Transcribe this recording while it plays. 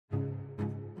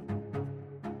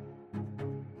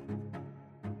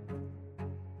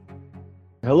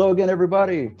Hello again,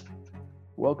 everybody.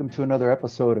 Welcome to another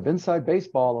episode of Inside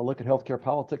Baseball, a look at healthcare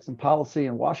politics and policy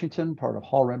in Washington, part of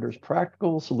Hall Render's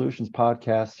Practical Solutions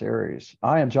podcast series.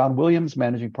 I am John Williams,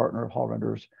 managing partner of Hall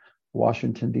Render's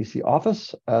Washington, D.C.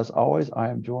 office. As always, I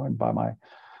am joined by my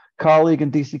colleague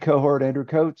and D.C. cohort, Andrew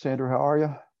Coates. Andrew, how are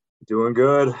you? Doing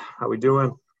good. How we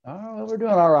doing? We're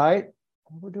doing all right.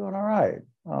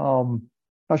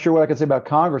 Not sure what I can say about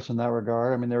Congress in that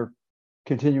regard. I mean, they're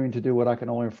continuing to do what I can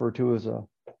only refer to as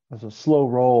a slow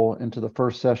roll into the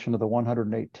first session of the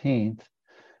 118th.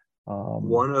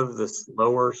 One of the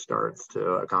slower starts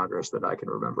to Congress that I can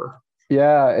remember.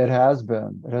 Yeah, it has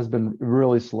been. It has been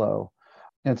really slow.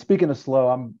 And speaking of slow,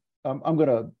 I'm going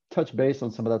to touch base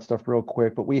on some of that stuff real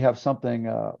quick, but we have something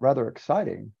rather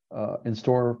exciting in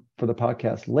store for the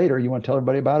podcast later. You want to tell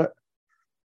everybody about it?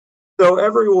 So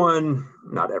everyone,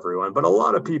 not everyone, but a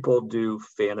lot of people do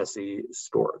fantasy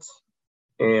sports,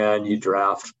 and you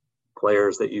draft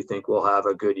players that you think will have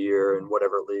a good year in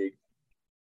whatever league.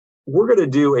 We're going to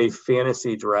do a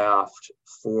fantasy draft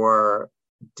for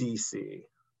DC.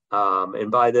 And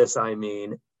by this, I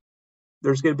mean,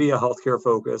 there's going to be a healthcare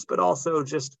focus, but also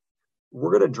just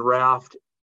we're going to draft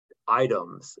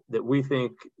items that we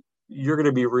think you're going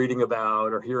to be reading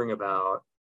about or hearing about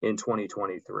in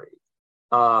 2023.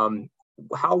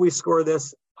 How we score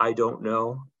this, I don't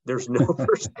know. There's no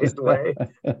precise way,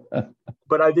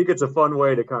 but I think it's a fun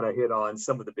way to kind of hit on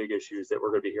some of the big issues that we're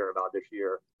going to be hearing about this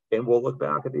year. And we'll look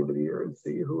back at the end of the year and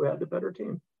see who had the better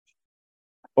team.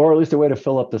 Or at least a way to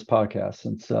fill up this podcast,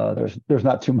 since there's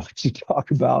not too much to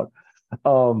talk about,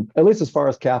 at least as far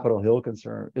as Capitol Hill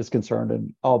is concerned.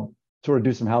 And I'll sort of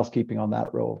do some housekeeping on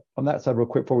that side real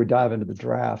quick before we dive into the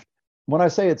draft. When I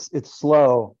say it's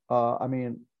slow, I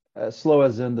mean as slow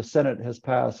as in the Senate has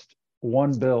passed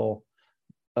one bill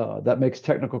that makes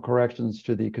technical corrections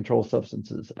to the Controlled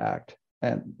Substances Act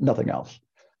and nothing else.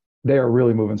 They are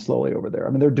really moving slowly over there.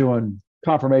 I mean, they're doing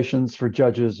confirmations for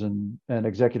judges and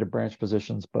executive branch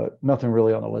positions, but nothing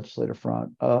really on the legislative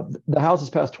front. The House has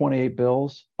passed 28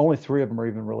 bills. Only 3 of them are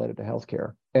even related to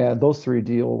healthcare. And those 3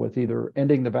 deal with either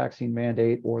ending the vaccine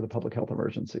mandate or the public health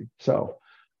emergency. So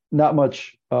not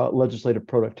much legislative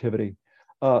productivity.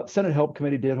 Senate Help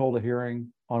Committee did hold a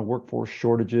hearing on workforce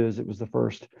shortages. It was the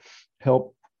first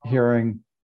help hearing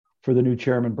for the new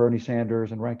chairman, Bernie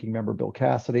Sanders, and ranking member Bill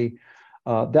Cassidy.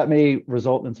 That may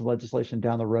result in some legislation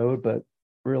down the road, but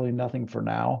really nothing for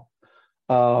now.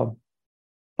 On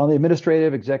the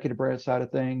administrative executive branch side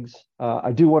of things,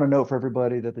 I do want to note for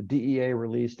everybody that the DEA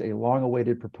released a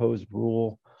long-awaited proposed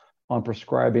rule on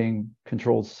prescribing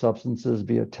controlled substances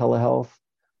via telehealth.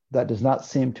 That does not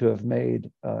seem to have made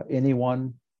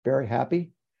anyone very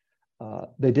happy.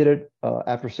 They did it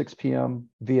after 6 p.m.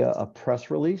 via a press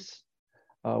release,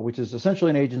 which is essentially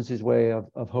an agency's way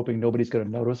of hoping nobody's going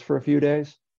to notice for a few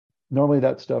days. Normally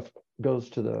that stuff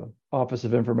goes to the Office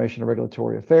of Information and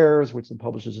Regulatory Affairs, which then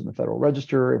publishes in the Federal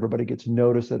Register. Everybody gets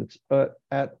notice that it's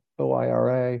at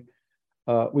OIRA.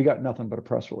 We got nothing but a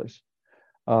press release.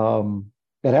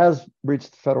 It has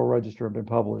reached the Federal Register and been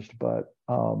published, but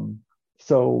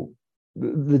so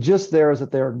the gist there is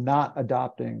that they're not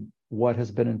adopting what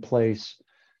has been in place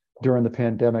during the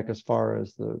pandemic as far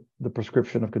as the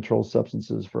prescription of controlled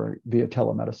substances via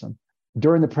telemedicine.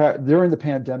 During the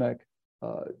pandemic,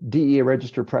 DEA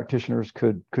registered practitioners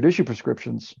could issue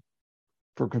prescriptions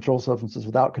for controlled substances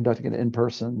without conducting an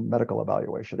in-person medical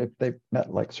evaluation if they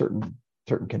met like certain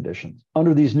conditions.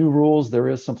 Under these new rules, there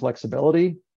is some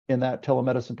flexibility in that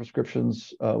telemedicine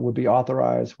prescriptions would be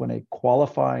authorized when a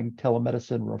qualifying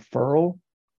telemedicine referral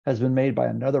has been made by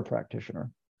another practitioner.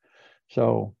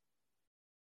 So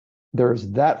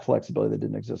there's that flexibility that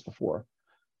didn't exist before.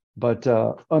 But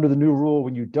under the new rule,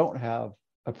 when you don't have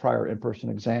a prior in-person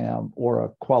exam or a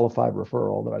qualified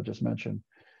referral that I just mentioned,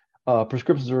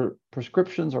 prescriptions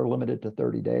are limited to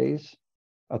 30 days,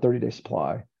 a 30-day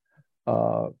supply.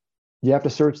 You have to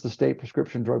search the state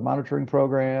prescription drug monitoring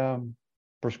program.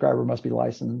 Prescriber must be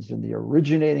licensed in the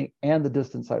originating and the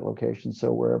distant site location.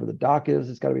 So wherever the doc is,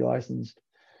 it's got to be licensed.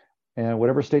 And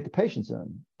whatever state the patient's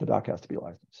in, the doc has to be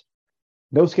licensed.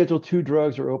 No Schedule II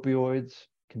drugs or opioids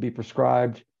can be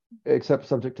prescribed, except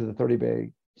subject to the 30-day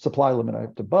supply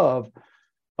limit above,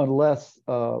 unless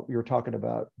you're talking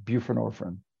about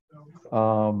buprenorphine,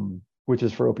 which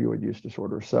is for opioid use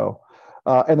disorder. So,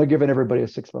 and they're giving everybody a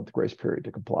 6-month grace period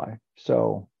to comply.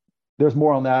 So there's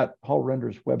more on that. Hall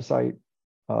Render's website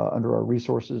under our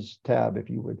resources tab if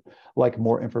you would like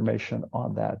more information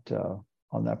on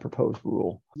that proposed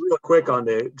rule. Real quick on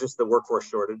the workforce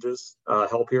shortages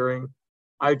help hearing.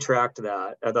 I tracked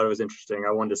that. I thought it was interesting.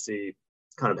 I wanted to see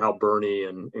kind of how Bernie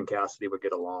and Cassidy would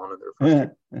get along and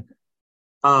their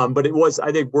But it was,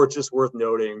 I think, worth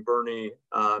noting. Bernie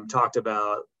talked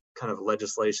about kind of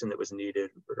legislation that was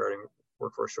needed regarding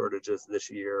workforce shortages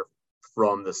this year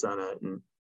from the Senate. And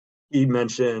he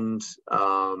mentioned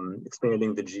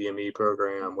expanding the GME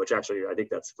program, which actually I think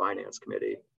that's Finance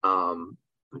Committee.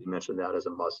 He mentioned that as a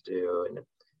must do, and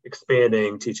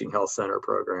expanding teaching health center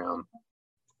program,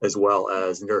 as well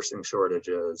as nursing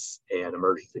shortages and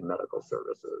emergency medical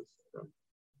services.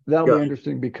 That'll be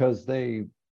interesting because there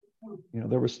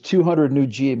was 200 new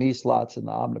GME slots in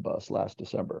the omnibus last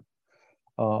December.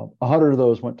 100 of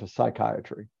those went to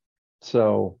psychiatry.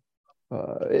 So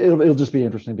it'll just be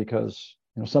interesting because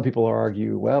some people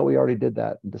argue, well, we already did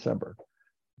that in December,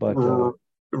 but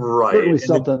right, certainly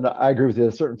something that I agree with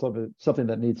you. Something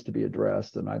that needs to be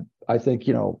addressed, and I think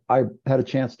I had a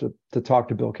chance to talk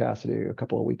to Bill Cassidy a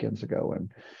couple of weekends ago,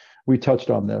 and we touched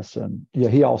on this, and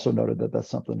he also noted that that's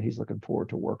something he's looking forward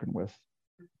to working with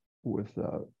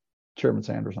Chairman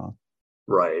Sanders on.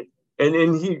 Right.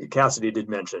 And Cassidy did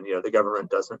mention, the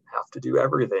government doesn't have to do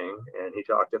everything. And he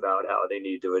talked about how they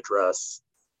need to address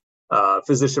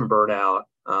physician burnout,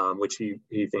 which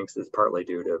he thinks is partly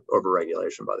due to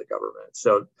overregulation by the government.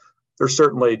 So there's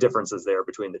certainly differences there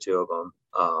between the two of them,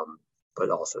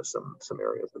 but also some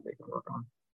areas that they can work on.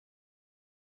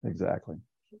 Exactly.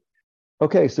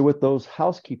 Okay, so with those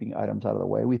housekeeping items out of the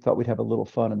way, we thought we'd have a little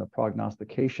fun in the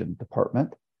prognostication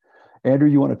department. Andrew,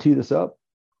 you want to tee this up?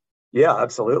 Yeah,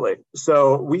 absolutely.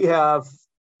 So we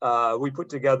put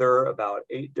together about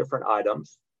 8 different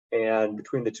items, and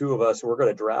between the two of us, we're going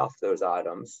to draft those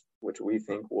items, which we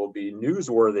think will be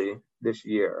newsworthy this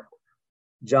year.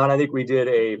 John, I think we did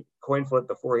a coin flip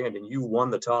beforehand, and you won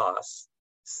the toss.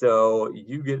 So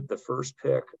you get the first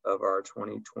pick of our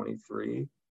 2023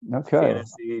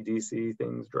 Fantasy DC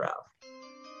Things draft.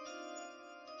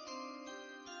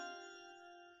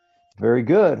 Very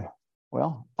good.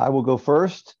 Well, I will go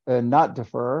first and not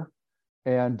defer.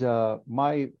 And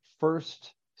my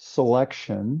first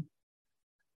selection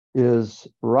is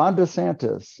Ron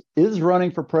DeSantis is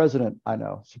running for president. I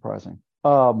know, surprising.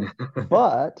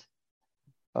 But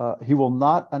he will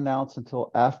not announce until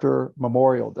after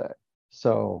Memorial Day.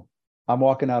 So I'm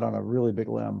walking out on a really big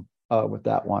limb with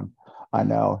that one. I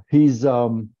know he's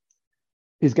got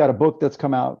a book that's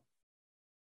come out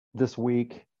this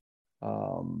week.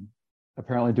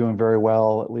 Apparently doing very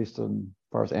well, at least as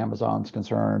far as Amazon's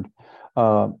concerned.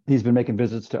 He's been making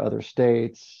visits to other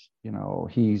states.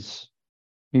 He's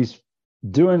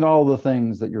doing all the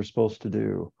things that you're supposed to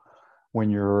do when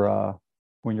you're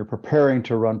preparing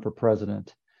to run for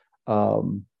president.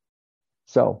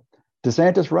 So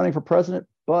DeSantis running for president,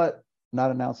 but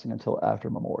not announcing until after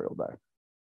Memorial Day.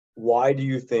 Why do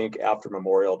you think after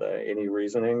Memorial Day? Any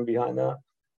reasoning behind that?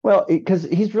 Well, because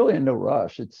he's really in no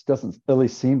rush. It doesn't at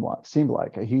least seem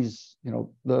like he's,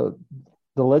 the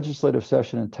legislative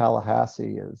session in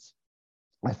Tallahassee is,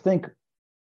 I think,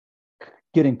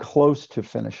 getting close to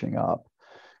finishing up.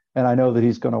 And I know that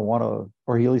he's going to want to,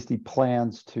 or at least he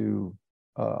plans to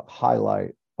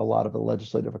highlight a lot of the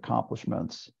legislative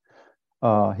accomplishments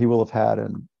he will have had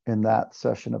in that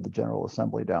session of the General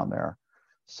Assembly down there.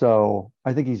 So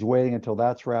I think he's waiting until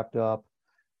that's wrapped up.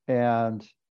 And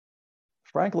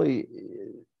frankly,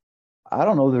 I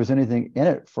don't know if there's anything in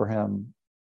it for him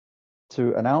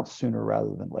to announce sooner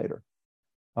rather than later.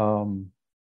 So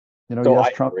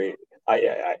yes, Trump. Agree.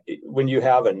 When you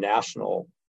have a national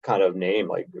kind of name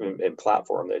like and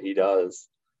platform that he does,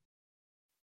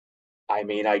 I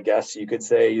mean, I guess you could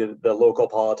say the local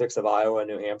politics of Iowa and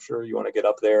New Hampshire, you want to get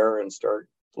up there and start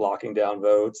locking down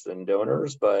votes and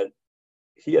donors, but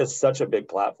he has such a big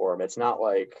platform. It's not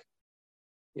like,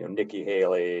 Nikki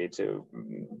Haley to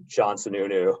Sean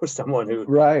Sununu, someone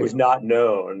who's not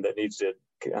known, that needs to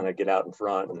kind of get out in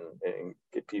front and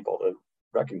get people to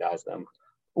recognize them.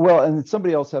 Well, and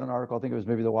somebody else had an article, I think it was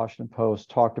maybe the Washington Post,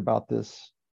 talked about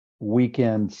this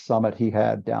weekend summit he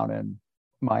had down in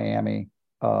Miami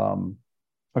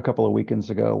a couple of weekends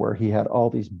ago, where he had all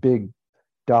these big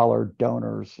dollar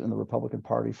donors in the Republican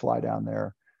Party fly down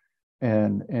there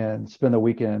and spend the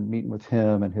weekend meeting with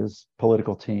him and his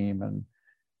political team,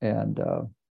 and a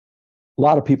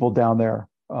lot of people down there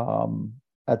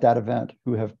at that event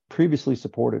who have previously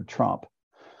supported Trump.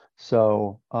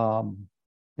 So,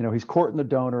 he's courting the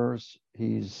donors,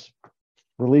 he's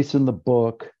releasing the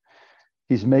book,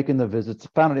 he's making the visits. I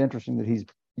found it interesting that he's,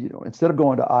 instead of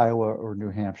going to Iowa or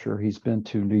New Hampshire, he's been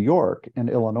to New York and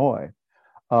Illinois.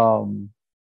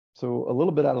 So a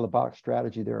little bit out of the box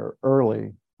strategy there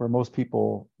early, where most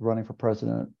people running for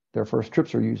president, their first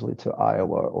trips are usually to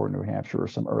Iowa or New Hampshire or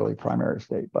some early primary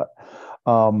state. But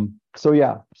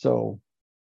so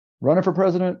running for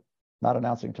president, not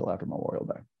announcing until after Memorial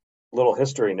Day. little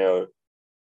history note,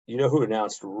 you know who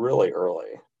announced really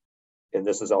early, and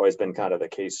this has always been kind of the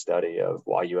case study of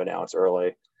why you announce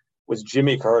early, was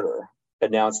Jimmy Carter.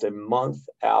 Announced a month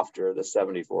after the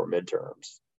 74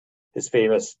 midterms. His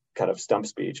famous kind of stump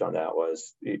speech on that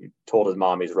was, he told his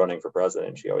mom he's running for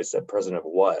president. She always said, "President of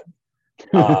what?"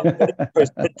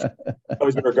 It's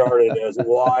always been regarded as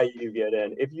why you get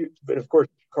in. But of course,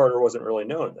 Carter wasn't really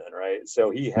known then, right?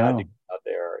 So he had to get out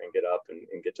there and get up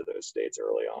and get to those states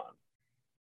early on.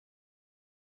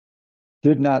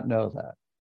 Did not know that.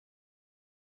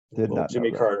 Did not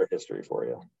Jimmy Carter history for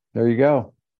you. There you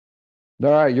go.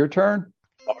 All right, your turn.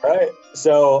 All right.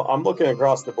 So I'm looking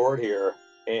across the board here,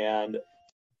 and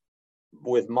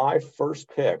with my first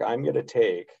pick, I'm going to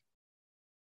take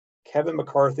Kevin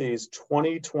McCarthy's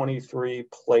 2023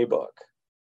 playbook.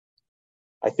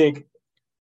 I think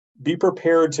be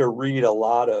prepared to read a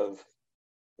lot of,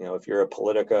 if you're a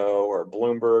Politico or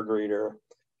Bloomberg reader,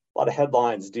 a lot of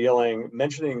headlines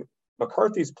mentioning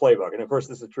McCarthy's playbook. And of course,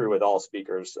 this is true with all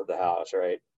speakers of the House,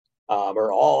 right?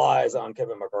 Or all eyes on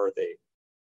Kevin McCarthy.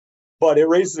 But it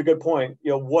raises a good point.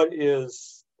 What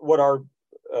are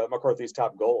McCarthy's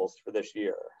top goals for this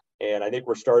year? And I think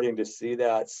we're starting to see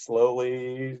that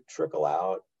slowly trickle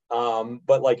out.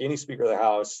 But like any Speaker of the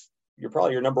House,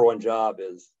 your number one job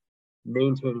is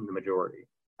maintaining the majority,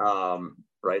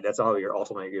 right? That's how you're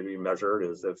ultimately going to be measured,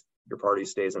 is if your party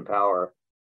stays in power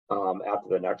after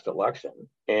the next election.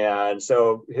 And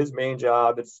so his main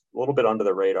job, it's a little bit under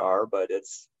the radar, but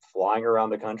it's flying around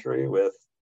the country with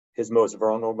his most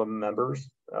vulnerable members,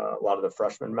 a lot of the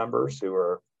freshman members who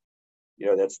are,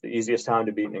 that's the easiest time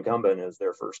to beat an incumbent, is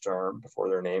their first term before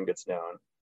their name gets known.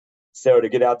 So to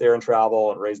get out there and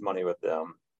travel and raise money with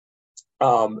them.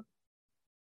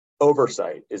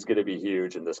 Oversight is going to be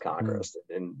huge in this Congress.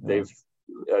 And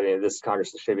this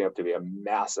Congress is shaping up to be a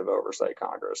massive oversight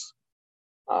Congress.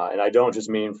 And I don't just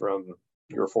mean from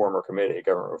your former committee,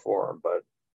 government reform, but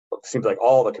it seems like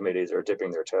all the committees are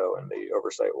dipping their toe in the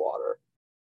oversight water.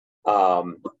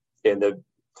 And the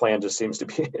plan just seems to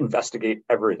be investigate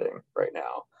everything right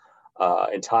now,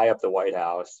 and tie up the White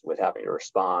House with having to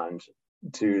respond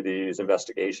to these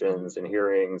investigations and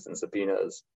hearings and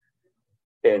subpoenas,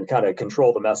 and kind of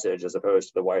control the message, as opposed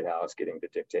to the White House getting to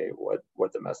dictate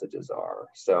what the messages are.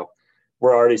 So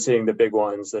we're already seeing the big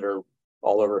ones that are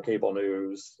all over cable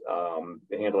news,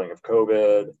 the handling of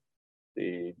COVID,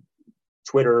 the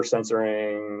Twitter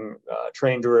censoring,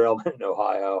 train derailment in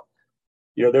Ohio.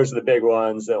 Those are the big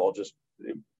ones that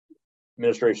the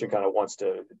administration kind of wants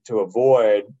to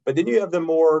avoid. But then you have the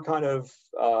more kind of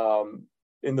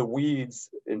in the weeds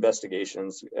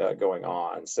investigations going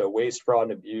on. So waste, fraud,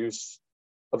 and abuse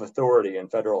of authority in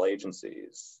federal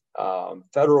agencies,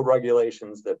 federal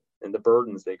regulations and the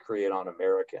burdens they create on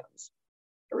Americans,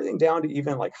 everything down to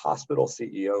even like hospital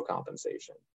CEO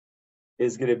compensation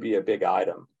is going to be a big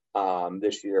item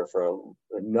this year for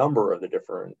a number of the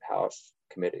different House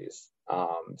committees.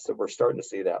 So we're starting to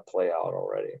see that play out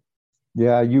already.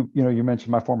 Yeah, you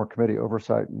mentioned my former committee,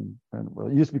 Oversight and well,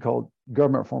 it used to be called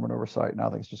Government Reform and Oversight. Now I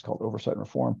think it's just called Oversight and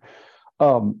Reform.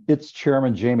 It's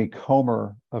Chairman Jamie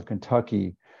Comer of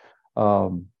Kentucky.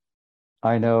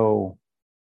 I know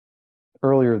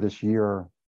earlier this year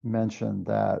mentioned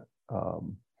that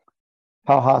how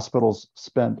hospitals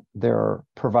spent their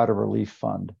provider relief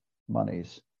fund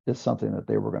monies is something that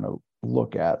they were going to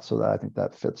look at. So that I think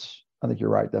that fits. I think you're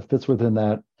right. That fits within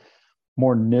that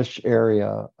more niche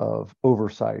area of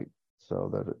oversight, so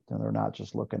that they're not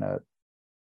just looking at,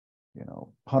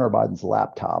 Hunter Biden's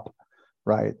laptop,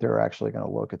 right? They're actually going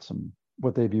to look at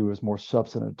what they view as more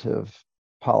substantive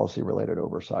policy-related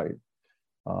oversight,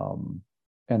 and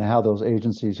how those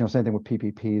agencies, same thing with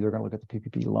PPP. They're going to look at the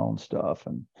PPP loan stuff,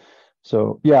 and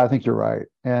so yeah, I think you're right.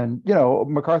 And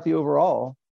McCarthy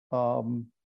overall,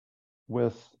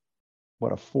 with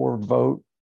what, a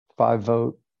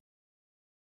 5-vote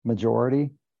majority,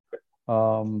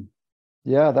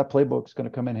 that playbook's going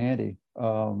to come in handy,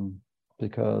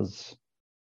 because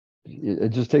it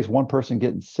just takes one person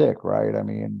getting sick, right? I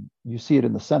mean, you see it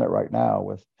in the Senate right now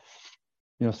with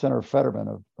Senator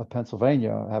Fetterman of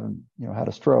Pennsylvania having had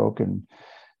a stroke, and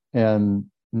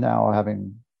now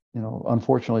having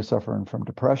unfortunately suffering from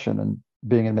depression and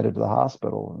being admitted to the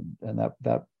hospital, and that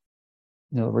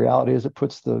the reality is it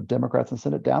puts the Democrats in the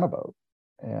Senate down a vote,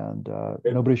 and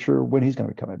nobody's sure when he's going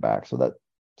to be coming back. So that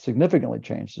significantly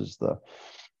changes the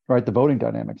voting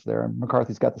dynamics there. And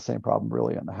McCarthy's got the same problem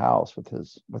really in the House with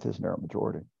his narrow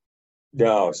majority.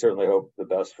 No, certainly hope the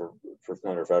best for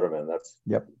Senator Fetterman. That's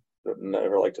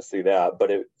never like to see that,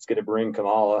 but it's going to bring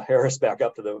Kamala Harris back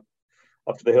up to the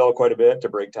hill quite a bit to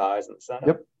break ties in the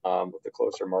Senate, with a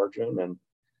closer margin. And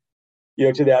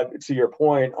to your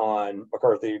point on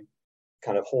McCarthy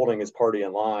kind of holding his party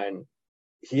in line,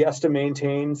 he has to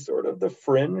maintain sort of the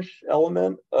fringe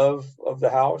element of the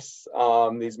House.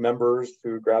 These members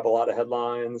who grab a lot of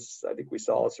headlines. I think we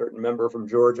saw a certain member from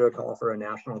Georgia call for a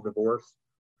national divorce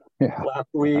last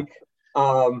week.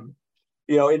 And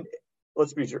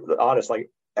let's be honest,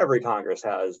 like every Congress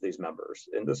has these members,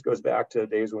 and this goes back to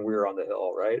days when we were on the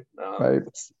Hill, right? Right.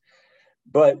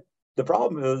 But the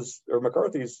problem is, or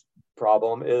McCarthy's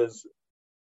problem is,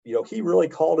 he really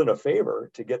called in a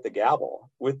favor to get the gavel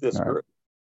with this group.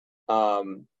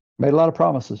 Made a lot of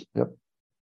promises.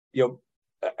 Yep.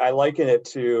 I liken it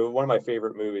to one of my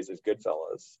favorite movies is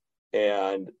Goodfellas,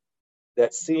 and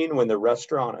that scene when the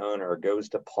restaurant owner goes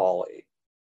to Paulie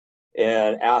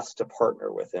and asks to partner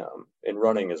with him in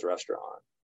running his restaurant.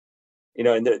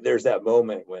 And there's that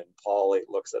moment when Paulie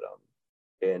looks at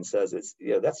him and says, "It's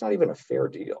that's not even a fair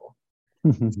deal."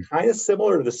 It's kind of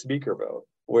similar to the speaker vote,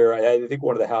 where I think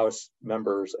one of the House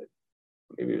members,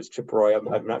 maybe it was Chip Roy,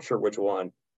 I'm not sure which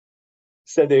one,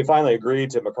 said they finally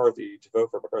agreed to McCarthy to vote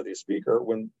for McCarthy as speaker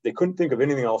when they couldn't think of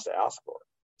anything else to ask for.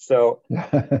 So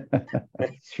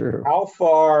that's true. How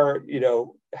far,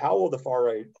 how will the far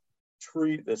right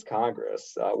treat this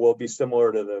Congress? Will it be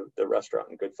similar to the restaurant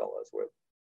in Goodfellas, with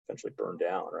essentially burned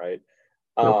down, right?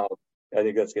 Yep. I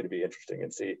think that's going to be interesting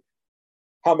and see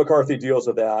how McCarthy deals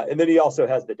with that. And then he also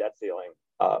has the debt ceiling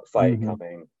fight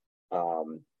coming,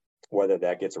 whether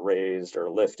that gets raised or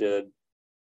lifted.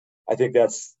 I think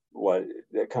that's what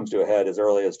it comes to a head as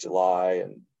early as July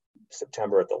and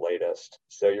September at the latest.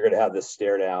 So you're going to have this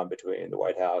stare down between the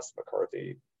White House,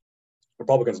 McCarthy.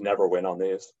 Republicans never win on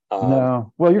these.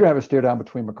 No. Well, you're going to have a stare down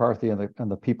between McCarthy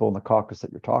and the people in the caucus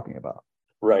that you're talking about.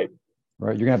 Right.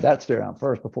 Right. You're going to have that stare down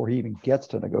first before he even gets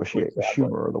to negotiate with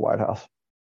Schumer or the White House.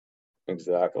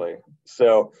 Exactly.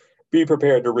 So be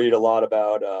prepared to read a lot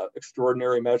about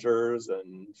extraordinary measures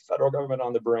and federal government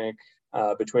on the brink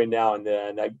between now and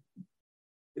then.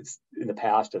 It's in the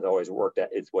past has always worked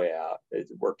its way out.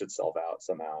 It's worked itself out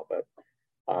somehow, but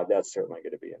that's certainly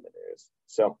going to be in the news.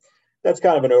 So that's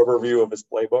kind of an overview of his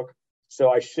playbook. So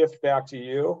I shift back to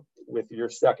you with your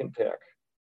second pick.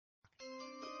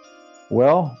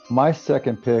 Well, my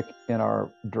second pick in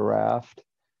our draft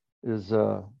is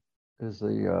the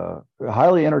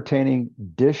highly entertaining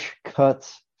Dish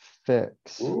Cuts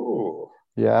Fix. Ooh.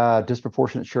 Yeah,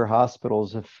 disproportionate share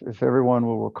hospitals. If everyone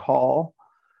will recall,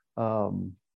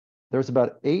 there's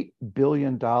about $8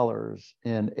 billion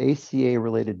in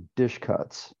ACA-related dish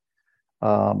cuts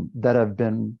that have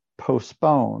been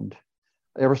postponed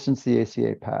ever since the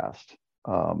ACA passed.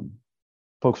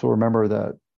 Folks will remember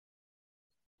that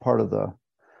part of the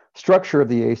structure of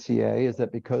the ACA is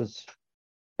that because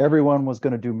everyone was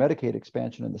going to do Medicaid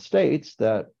expansion in the states,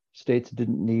 that states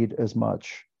didn't need as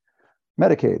much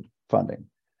Medicaid funding.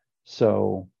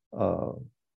 So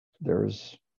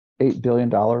there's $8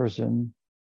 billion in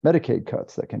Medicaid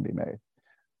cuts that can be made.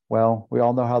 Well, we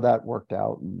all know how that worked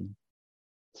out in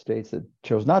states that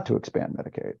chose not to expand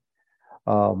Medicaid.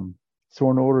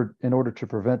 So in order to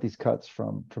prevent these cuts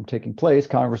from taking place,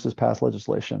 Congress has passed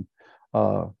legislation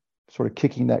sort of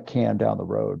kicking that can down the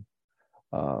road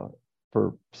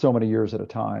for so many years at a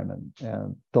time.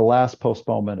 And the last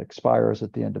postponement expires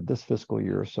at the end of this fiscal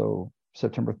year, so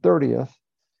September 30th.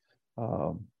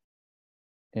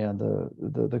 And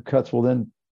the cuts will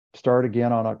then start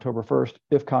again on October 1st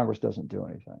if Congress doesn't do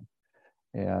anything.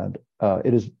 And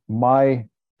it is my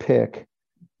pick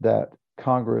that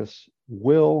Congress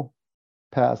will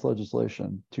pass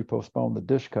legislation to postpone the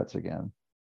dish cuts again.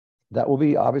 That will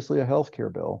be obviously a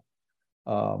healthcare bill,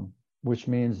 which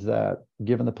means that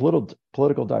given the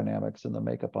political dynamics and the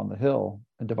makeup on the Hill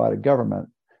and divided government,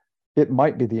 it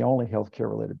might be the only healthcare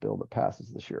related bill that passes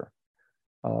this year.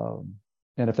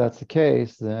 And if that's the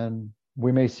case, then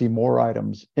we may see more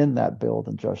items in that bill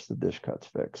than just the dish cuts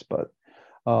fix. But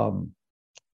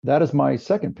that is my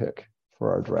second pick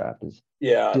for our draft.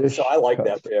 So I like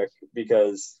that pick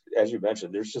because, as you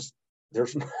mentioned,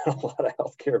 there's not a lot of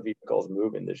healthcare vehicles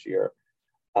moving this year,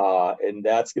 and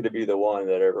that's going to be the one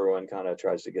that everyone kind of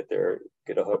tries to get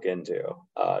a hook into.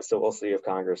 So we'll see if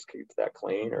Congress keeps that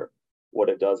clean or what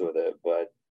it does with it. But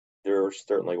there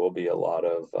certainly will be a lot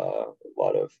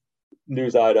of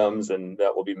news items, and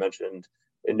that will be mentioned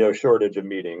in no shortage of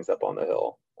meetings up on the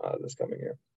Hill this coming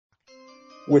year.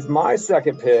 With my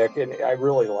second pick, and I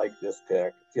really like this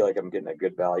pick, I feel like I'm getting a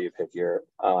good value pick here.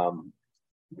 I'm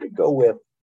going to go with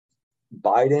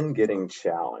Biden getting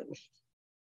challenged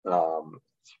in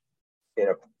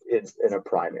a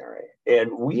primary.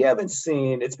 And we haven't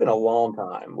seen, it's been a long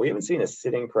time, we haven't seen a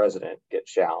sitting president get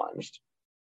challenged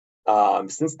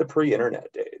since the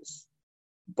pre-internet days.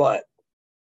 But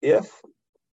if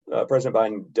President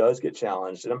Biden does get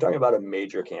challenged, and I'm talking about a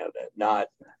major candidate, not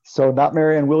So not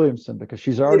Marianne Williamson, because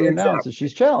she's already announced exactly. that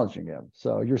she's challenging him.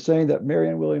 So you're saying that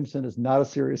Marianne Williamson is not a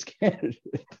serious candidate.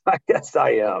 I guess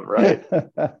I am, right?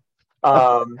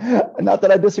 Not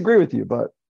that I disagree with you,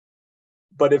 but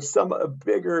if a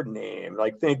bigger name,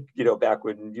 like think, back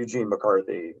when Eugene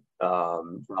McCarthy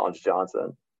challenged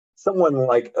Johnson, someone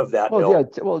like of that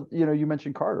ilk. Yeah, well, you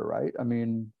mentioned Carter, right? I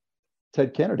mean,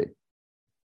 Ted Kennedy,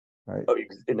 right?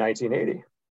 In 1980.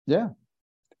 Yeah.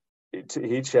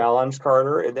 He challenged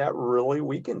Carter, and that really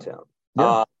weakened him.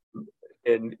 Yeah.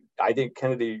 And I think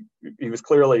Kennedy, he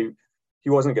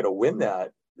wasn't going to win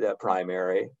that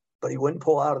primary, but he wouldn't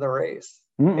pull out of the race.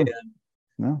 And,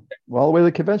 no. Well, all the way to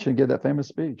the convention, give that famous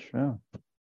speech. Yeah.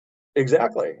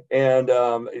 Exactly. And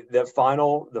the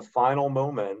final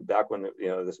moment back when,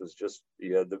 this was just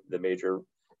the major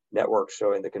networks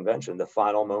showing the convention, the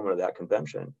final moment of that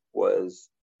convention was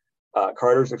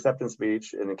Carter's acceptance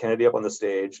speech and then Kennedy up on the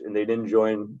stage, and they didn't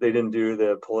do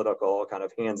the political kind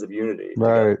of hands of unity.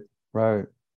 Right. Right.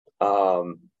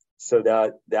 So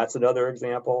that's another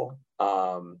example.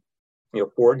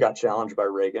 Ford got challenged by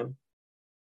Reagan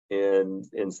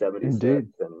in 76. Indeed.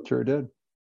 And, sure did.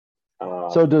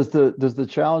 So does the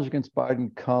challenge against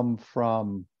Biden come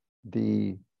from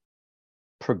the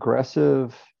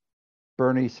progressive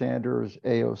Bernie Sanders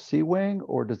AOC wing,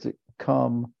 or does it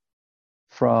come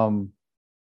from,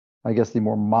 I guess, the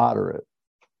more moderate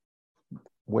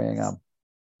wing?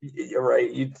 You're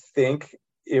right. You'd think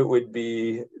it would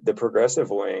be the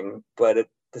progressive wing, but at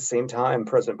the same time,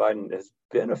 President Biden has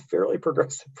been a fairly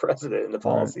progressive president in the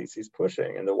policies he's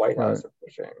pushing and the White House are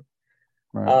pushing.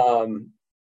 Right.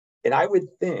 And I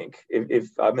would think if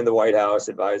I'm in the White House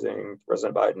advising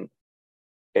President Biden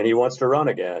and he wants to run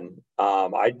again,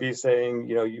 I'd be saying,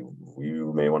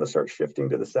 you may want to start shifting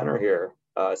to the center here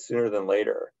sooner than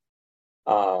later,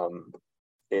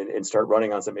 and start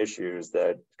running on some issues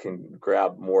that can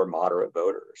grab more moderate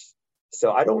voters.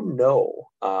 So I don't know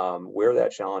where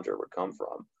that challenger would come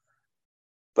from.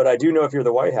 But I do know if you're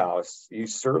the White House, you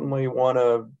certainly want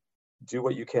to do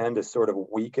what you can to sort of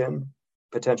weaken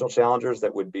potential challengers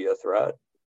that would be a threat.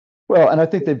 Well, and I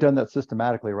think they've done that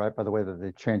systematically, right? By the way that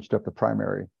they changed up the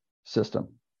primary system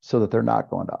so that they're not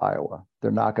going to Iowa. They're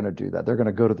not going to do that. They're going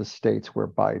to go to the states where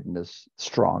Biden is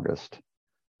strongest,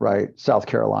 right? South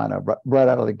Carolina, right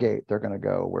out of the gate, they're going to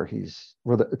go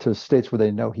to states where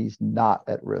they know he's not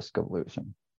at risk of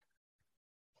losing.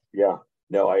 Yeah,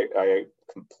 no, I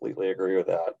completely agree with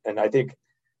that. And I think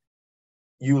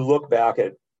you look back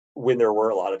at when there were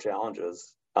a lot of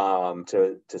challenges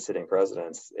to sitting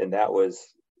presidents, and that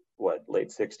was late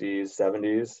 60s,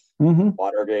 70s,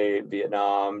 Watergate,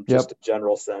 Vietnam, just a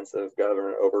general sense of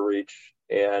government overreach.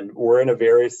 And we're in a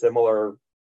very similar,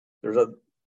 there's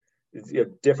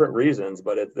different reasons,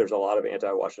 but there's a lot of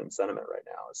anti-Washington sentiment right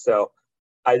now. So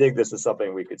I think this is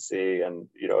something we could see. And,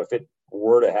 if it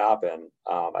were to happen,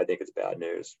 I think it's bad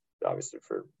news, obviously,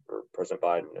 for President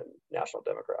Biden and National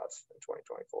Democrats in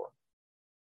 2024.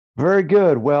 Very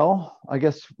good. Well, I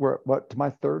guess we're to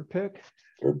my third pick?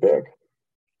 Third pick.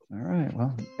 All right.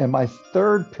 Well, and my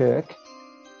third pick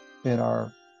in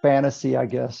our fantasy, I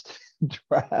guess,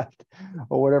 draft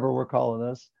or whatever we're calling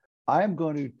this, I'm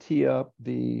going to tee up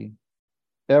the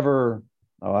I don't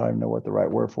even know what the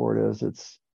right word for it is.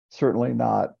 It's certainly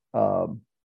not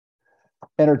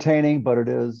entertaining, but it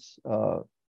is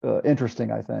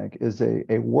interesting, I think, is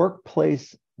a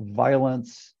workplace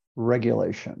violence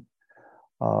regulation.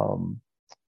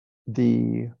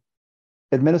 The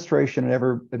administration, and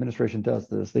every administration does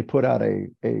this, they put out a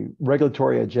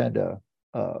regulatory agenda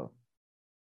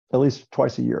at least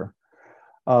twice a year.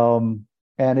 And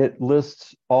it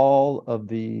lists all of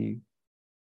the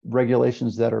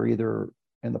regulations that are either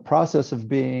in the process of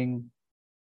being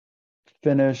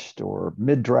finished or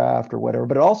mid-draft or whatever,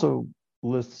 but it also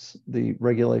lists the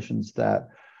regulations that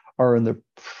are in the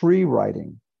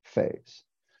pre-writing phase.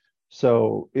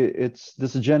 So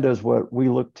this agenda is what we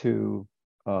look to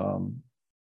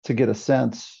get a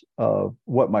sense of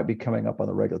what might be coming up on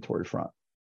the regulatory front,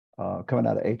 coming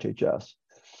out of HHS.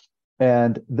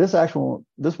 And this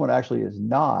one actually is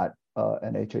not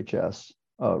an HHS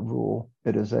rule.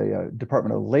 It is a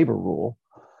Department of Labor rule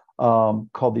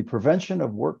called the Prevention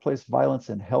of Workplace Violence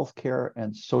in Healthcare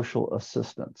and Social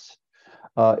Assistance.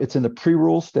 It's in the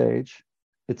pre-rule stage.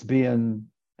 It's being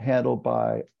handled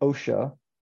by OSHA.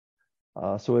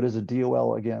 So it is a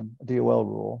DOL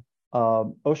rule.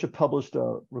 OSHA published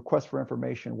a request for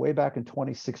information way back in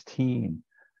 2016,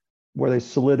 where they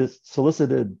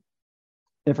solicited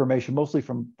information mostly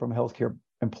from healthcare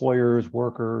employers,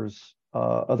 workers,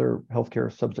 other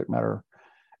healthcare subject matter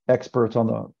experts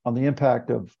on the impact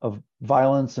of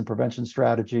violence and prevention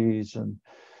strategies and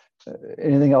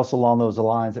anything else along those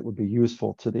lines that would be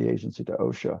useful to the agency, to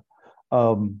OSHA.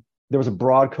 There was a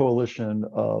broad coalition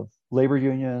of labor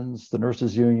unions, the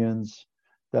nurses unions,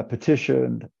 that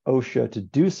petitioned OSHA to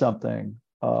do something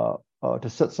to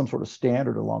set some sort of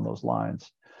standard along those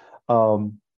lines.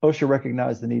 OSHA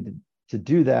recognized the need to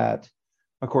do that.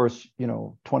 Of course,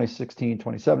 2016,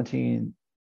 2017,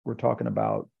 we're talking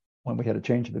about when we had a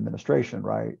change of administration,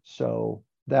 right? So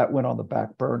that went on the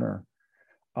back burner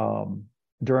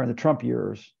during the Trump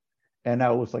years, and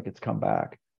now it looks like it's come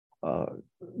back.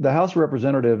 The House of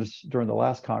Representatives during the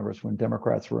last Congress, when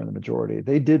Democrats were in the majority,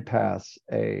 they did pass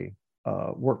a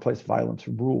workplace violence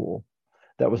rule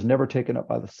that was never taken up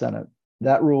by the Senate.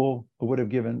 That rule would have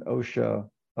given OSHA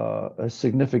a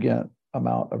significant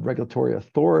amount of regulatory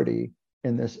authority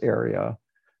in this area.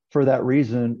 For that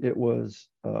reason, it was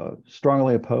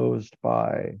strongly opposed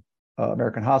by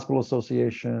American Hospital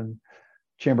Association,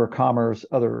 Chamber of Commerce,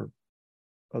 other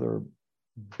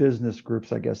business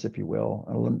groups, I guess, if you will,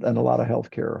 and a lot of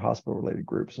healthcare hospital-related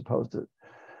groups opposed it.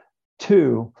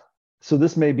 Two, so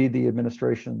this may be the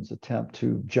administration's attempt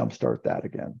to jumpstart that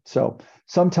again. So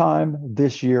sometime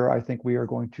this year, I think we are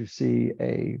going to see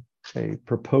a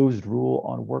proposed rule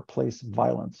on workplace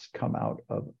violence come out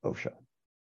of OSHA.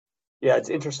 Yeah, it's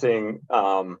interesting,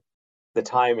 the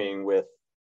timing with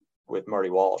Marty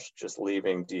Walsh just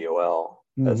leaving DOL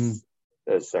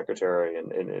as secretary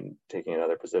and taking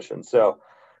another position. So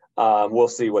we'll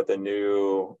see what the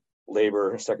new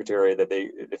labor secretary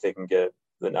if they can get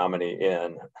the nominee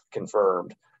in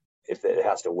confirmed, if it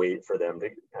has to wait for them to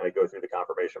kind of go through the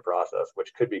confirmation process,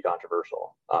 which could be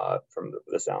controversial from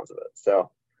the sounds of it.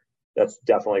 So that's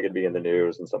definitely going to be in the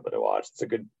news and something to watch. It's a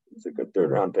good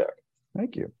third round pick.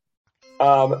 Thank you.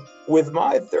 With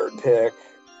my third pick,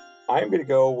 I'm going to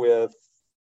go with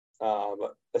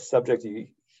a subject you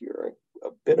hear a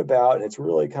bit about, and it's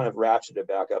really kind of ratcheted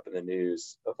back up in the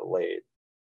news of late.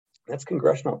 That's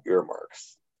congressional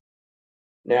earmarks.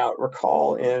 Now,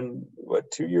 recall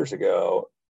 2 years ago,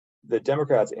 the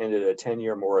Democrats ended a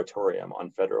 10-year moratorium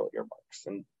on federal earmarks.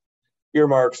 And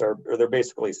earmarks they're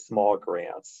basically small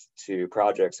grants to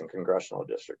projects in congressional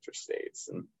districts or states.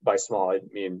 And by small, I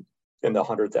mean in the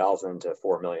 $100,000 to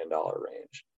 $4 million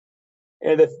range.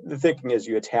 And the thinking is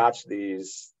you attach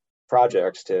these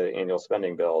projects to annual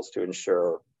spending bills to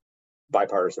ensure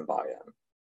bipartisan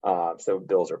buy-in. So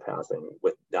bills are passing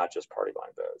with not just party line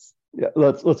votes. Yeah,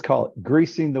 let's call it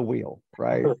greasing the wheel,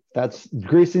 right? That's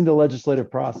greasing the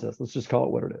legislative process. Let's just call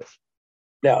it what it is.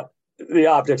 Now, the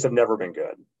optics have never been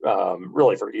good,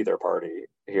 really, for either party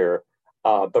here,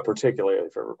 but particularly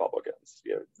for Republicans.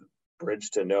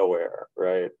 Bridge to nowhere,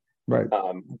 right? Right.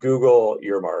 Google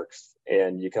earmarks,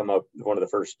 and you come up. One of the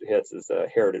first hits is a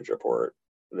Heritage report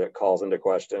that calls into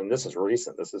question. This is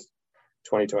recent. This is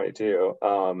 2022.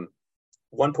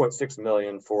 1.6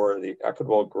 million for the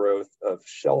equitable growth of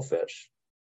shellfish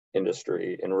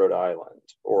industry in Rhode Island,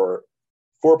 or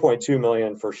 4.2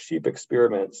 million for sheep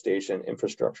experiment station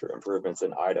infrastructure improvements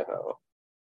in Idaho,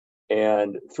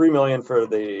 and 3 million for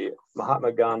the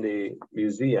Mahatma Gandhi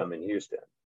Museum in Houston.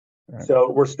 Right. So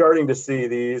we're starting to see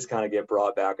these kind of get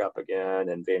brought back up again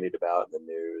and bandied about in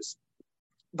the news.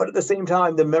 But at the same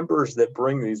time, the members that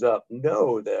bring these up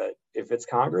know that if it's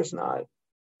Congress not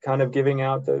kind of giving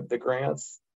out the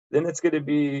grants, then it's going to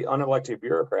be unelected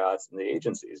bureaucrats and the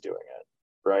agencies doing it,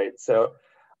 right? So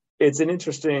it's an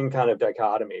interesting kind of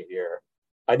dichotomy here.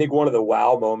 I think one of the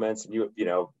wow moments, and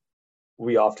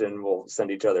we often will send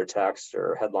each other texts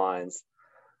or headlines,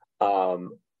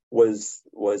 was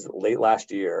late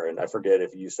last year, and I forget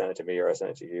if you sent it to me or I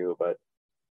sent it to you, but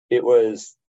it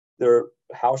was the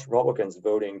House Republicans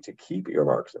voting to keep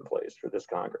earmarks in place for this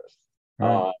Congress.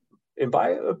 Right. And by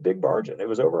a big margin, it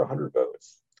was over 100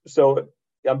 votes. So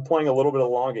I'm playing a little bit of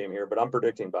the long game here, but I'm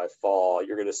predicting by fall,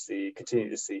 you're going to continue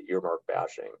to see earmark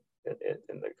bashing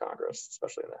in the Congress,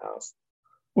 especially in the House.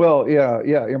 Well, yeah,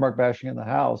 earmark bashing in the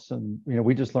House. And,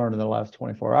 we just learned in the last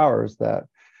 24 hours that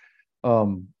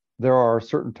there are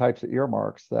certain types of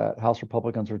earmarks that House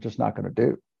Republicans are just not going to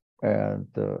do. And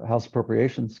the House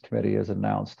Appropriations Committee has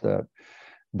announced that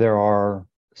there are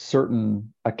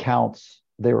certain accounts,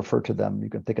 they refer to them, you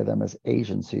can think of them as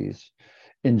agencies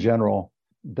in general,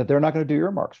 that they're not going to do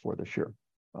earmarks for this year.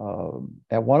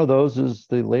 And one of those is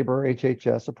the labor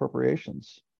HHS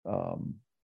appropriations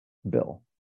bill.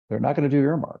 They're not going to do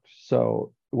earmarks.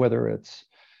 So whether it's,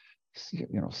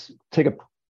 take a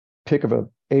pick of an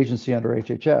agency under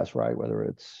HHS, right? Whether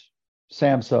it's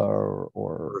SAMHSA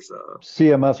or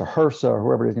CMS or HRSA or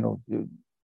whoever it is,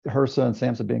 HRSA and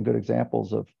SAMHSA being good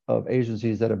examples of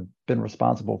agencies that have been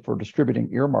responsible for distributing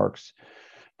earmarks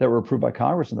that were approved by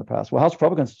Congress in the past. Well, House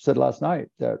Republicans said last night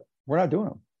that we're not doing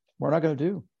them. We're not going to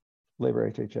do labor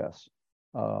HHS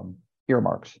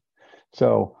earmarks.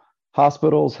 So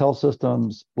hospitals, health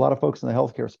systems, a lot of folks in the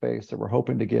healthcare space that were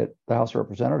hoping to get the House of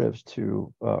Representatives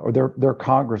to, or their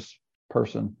Congress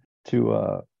person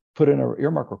to put in an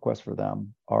earmark request for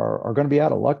them are going to be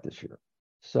out of luck this year.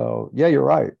 So yeah, you're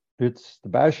right. The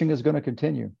bashing is going to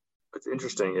continue. What's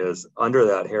interesting is under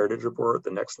that Heritage report, the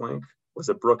next link was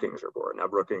a Brookings report. Now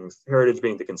Brookings, Heritage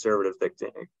being the conservative think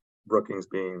tank, Brookings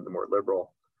being the more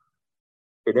liberal.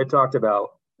 And it talked about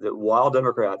that while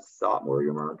Democrats sought more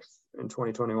earmarks in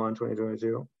 2021,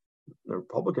 2022, the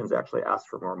Republicans actually asked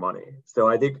for more money. So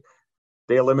I think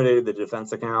they eliminated the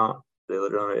defense account. They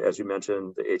eliminated, as you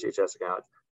mentioned, the HHS account.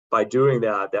 By doing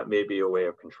that, that may be a way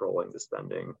of controlling the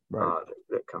spending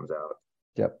that comes out.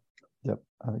 Yep.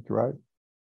 I think you're right.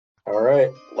 All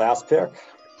right, last pick.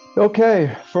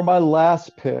 Okay, for my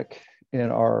last pick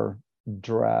in our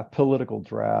political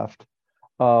draft,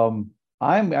 I'm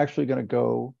actually going to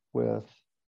go with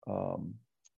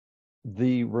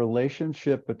the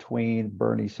relationship between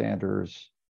Bernie Sanders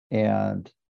and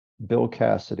Bill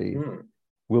Cassidy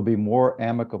will be more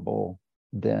amicable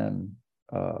than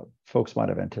folks might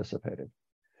have anticipated.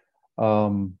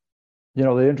 The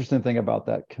interesting thing about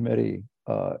that committee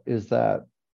is that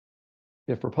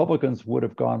if Republicans would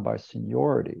have gone by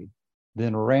seniority,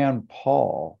 then Rand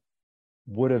Paul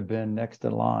would have been next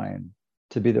in line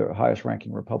to be the highest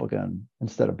ranking Republican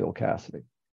instead of Bill Cassidy.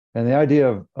 And the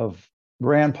idea of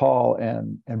Rand Paul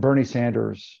and Bernie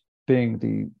Sanders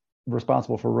being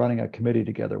responsible for running a committee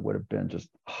together would have been just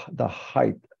the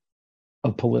height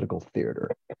of political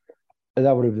theater. And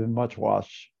that would have been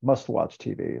must-watch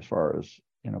TV as far as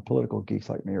political geeks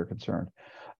like me are concerned.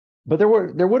 But there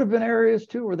would have been areas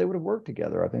too where they would have worked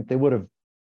together. I think they would have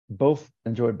both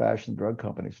enjoyed bashing drug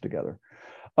companies together.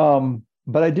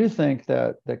 But I do think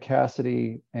that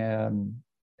Cassidy and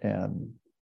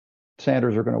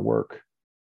Sanders are going to work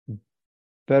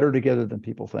better together than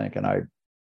people think. And I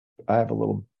have a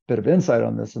little bit of insight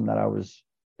on this in that I was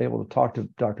able to talk to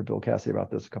Dr. Bill Cassidy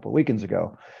about this a couple of weekends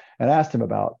ago and asked him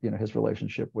about his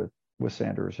relationship with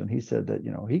Sanders. And he said that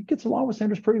he gets along with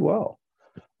Sanders pretty well.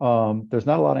 There's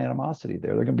not a lot of animosity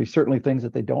there. There are going to be certainly things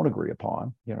that they don't agree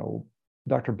upon.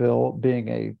 Dr. Bill, being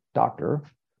a doctor,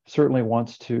 certainly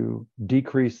wants to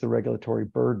decrease the regulatory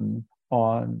burden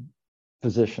on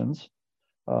physicians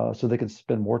so they can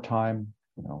spend more time,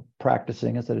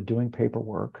 practicing instead of doing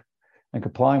paperwork and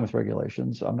complying with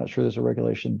regulations. I'm not sure there's a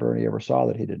regulation Bernie ever saw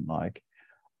that he didn't like.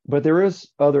 But there is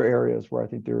other areas where I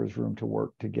think there is room to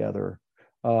work together.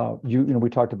 We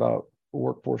talked about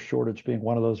workforce shortage being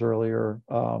one of those earlier,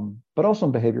 but also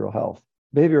in behavioral health.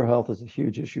 Behavioral health is a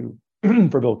huge issue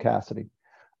for Bill Cassidy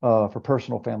for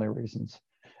personal family reasons.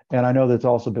 And I know that's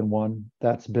also been one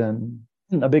that's been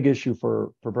a big issue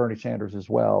for Bernie Sanders as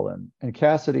well. And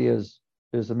Cassidy is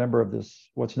a member of this,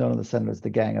 what's known in the Senate as the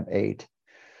Gang of Eight.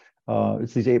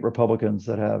 It's these 8 Republicans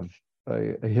that have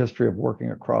a history of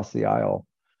working across the aisle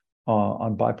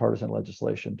on bipartisan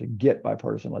legislation to get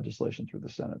bipartisan legislation through the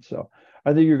Senate. So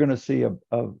I think you're going to see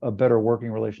a better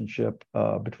working relationship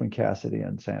between Cassidy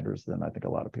and Sanders than I think a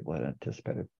lot of people had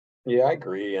anticipated. Yeah, I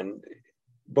agree. And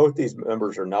both these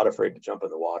members are not afraid to jump in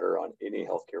the water on any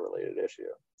healthcare related issue.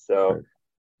 So right.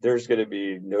 There's going to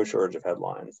be no shortage of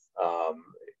headlines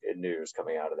in news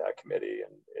coming out of that committee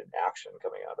and action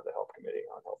coming out of the Health Committee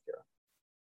on healthcare.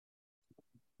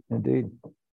 Indeed.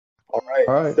 All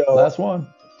right. So last one.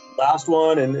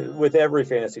 And with every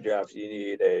fantasy draft, you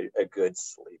need a good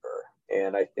sleeper.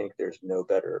 And I think there's no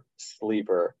better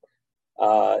sleeper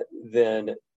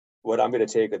than what I'm going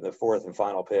to take in the 4th and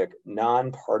final pick,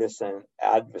 nonpartisan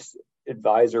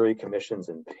advisory commissions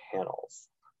and panels.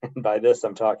 And by this,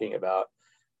 I'm talking about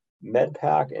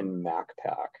MedPAC and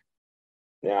MACPAC.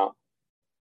 Now,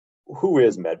 who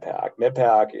is MedPAC?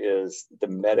 MedPAC is the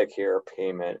Medicare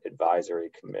Payment Advisory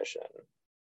Commission,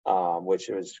 which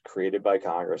was created by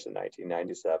Congress in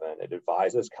 1997. It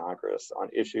advises Congress on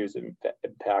issues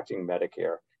impacting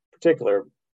Medicare, in particular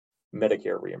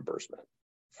Medicare reimbursement.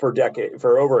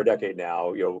 For over a decade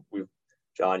now,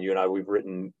 John, you and I, we've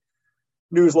written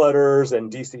newsletters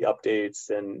and DC updates,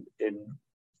 and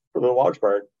for the large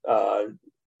part,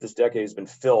 this decade has been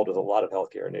filled with a lot of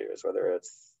healthcare news, whether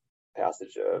it's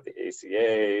passage of the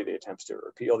ACA, the attempts to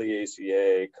repeal the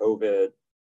ACA, COVID,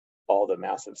 all the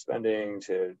massive spending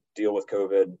to deal with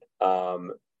COVID.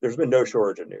 There's been no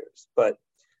shortage of news, but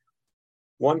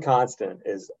one constant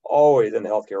is always in the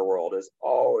healthcare world is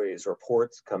always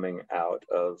reports coming out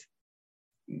of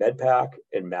MedPAC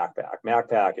and MACPAC.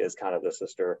 MACPAC is kind of the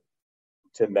sister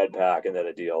to MedPAC, and then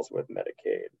it deals with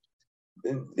Medicaid.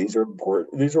 And these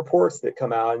reports that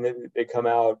come out, and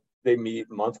they meet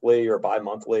monthly or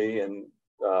bi-monthly, and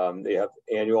they have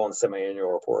annual and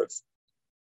semi-annual reports.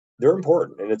 They're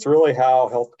important, and it's really how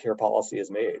healthcare policy is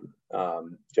made.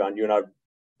 John, you and I have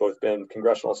both been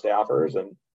congressional staffers,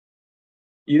 and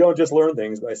you don't just learn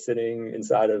things by sitting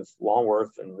inside of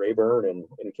Longworth and Rayburn and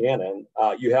Cannon.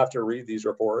 You have to read these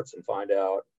reports and find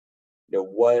out,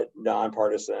 what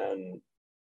nonpartisan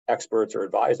experts are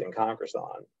advising Congress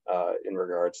on in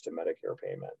regards to Medicare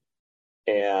payment.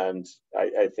 And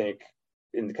I think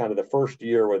in kind of the first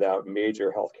year without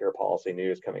major healthcare policy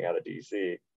news coming out of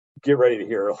DC, get ready to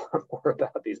hear a lot more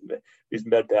about these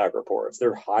MedPAC reports.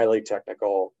 They're highly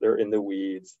technical. They're in the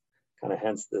weeds, kind of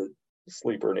hence the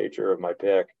sleeper nature of my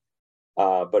pick.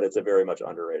 But it's a very much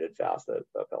underrated facet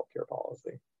of healthcare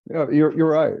policy. Yeah, you're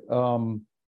right.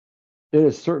 It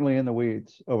is certainly in the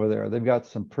weeds over there. They've got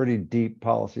some pretty deep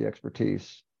policy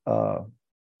expertise. People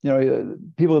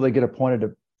that get appointed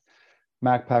to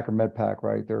MACPAC or MedPAC,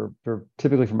 right? They're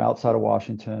typically from outside of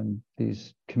Washington.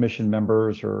 These commission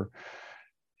members, or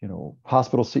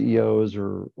hospital CEOs,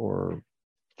 or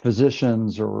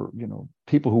physicians, or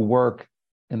people who work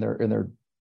in their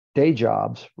day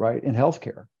jobs, right, in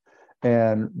healthcare,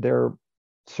 and they're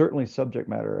certainly subject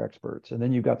matter experts. And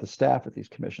then you've got the staff at these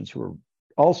commissions who are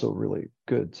also really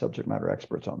good subject matter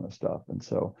experts on this stuff. And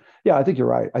so, yeah, I think you're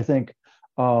right. I think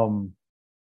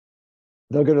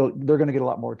they're going to get a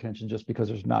lot more attention just because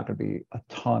there's not going to be a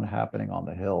ton happening on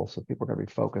the Hill. So people are going to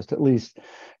be focused. At least,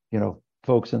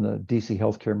 folks in the DC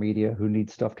healthcare media who need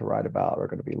stuff to write about are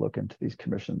going to be looking to these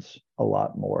commissions a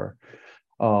lot more.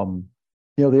 The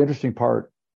interesting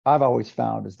part I've always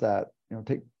found is that,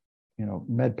 take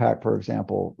MedPAC, for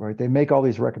example, right? They make all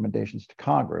these recommendations to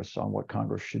Congress on what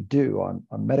Congress should do on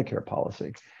Medicare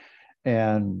policy.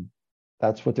 And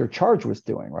that's what they're charged with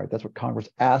doing, right? That's what Congress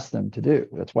asked them to do.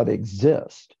 That's why they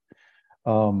exist.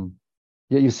 Yet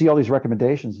you see all these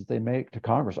recommendations that they make to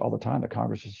Congress all the time that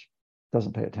Congress just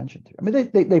doesn't pay attention to. I mean,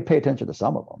 they pay attention to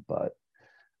some of them, but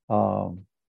a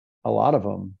lot of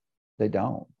them they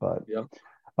don't. But yeah.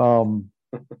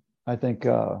 I think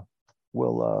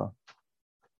we'll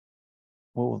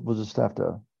just have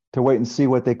to wait and see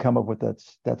what they come up with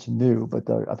that's new. But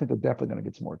I think they're definitely going to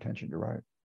get some more attention. You're right.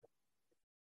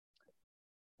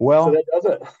 Well, so that does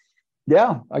it.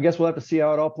 Yeah, I guess we'll have to see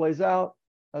how it all plays out,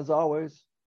 as always.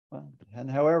 And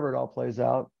however it all plays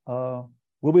out,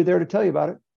 we'll be there to tell you about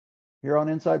it here on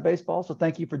Inside Baseball. So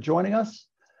thank you for joining us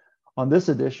on this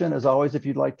edition. As always, if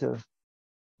you'd like to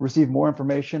receive more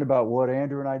information about what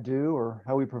Andrew and I do or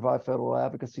how we provide federal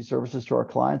advocacy services to our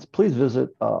clients, please visit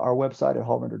our website at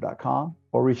hallrender.com,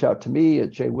 or reach out to me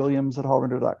at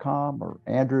jwilliams@hallrender.com or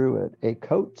Andrew at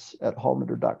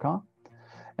acoates@hallrender.com.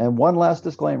 And one last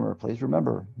disclaimer, please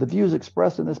remember, the views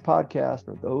expressed in this podcast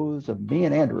are those of me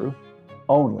and Andrew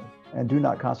only and do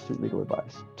not constitute legal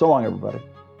advice. So long, everybody.